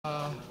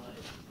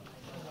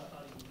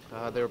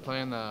They were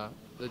playing the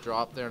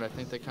drop there, and I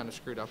think they kind of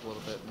screwed up a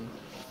little bit. And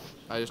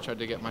I just tried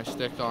to get my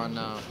stick on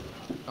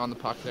the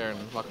puck there, and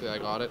luckily I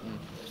got it. And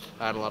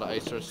I had a lot of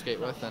ice to skate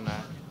with, and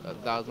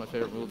that was my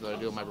favorite move that I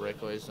do on my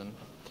breakaways, and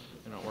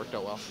it worked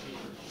out well.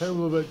 Tell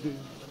me a little bit.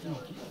 You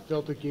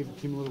felt it gave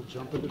the team a little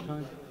jump at the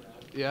time.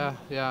 Yeah.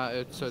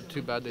 It's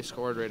too bad they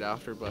scored right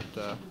after, but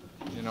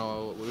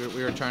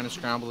we were trying to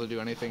scramble to do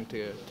anything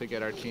to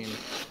get our team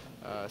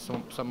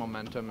some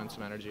momentum and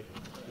some energy.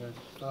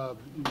 Yeah.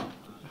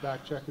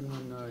 Back checking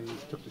when you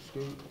took the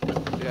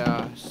skate.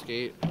 Yeah,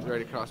 skate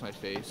right across my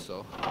face.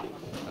 So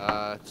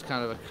it's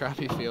kind of a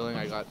crappy feeling.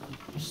 I got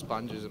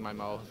sponges in my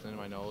mouth and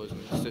my nose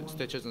and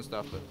stitches and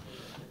stuff, but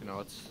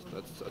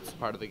that's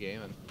part of the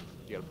game, and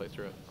you got to play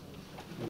through it.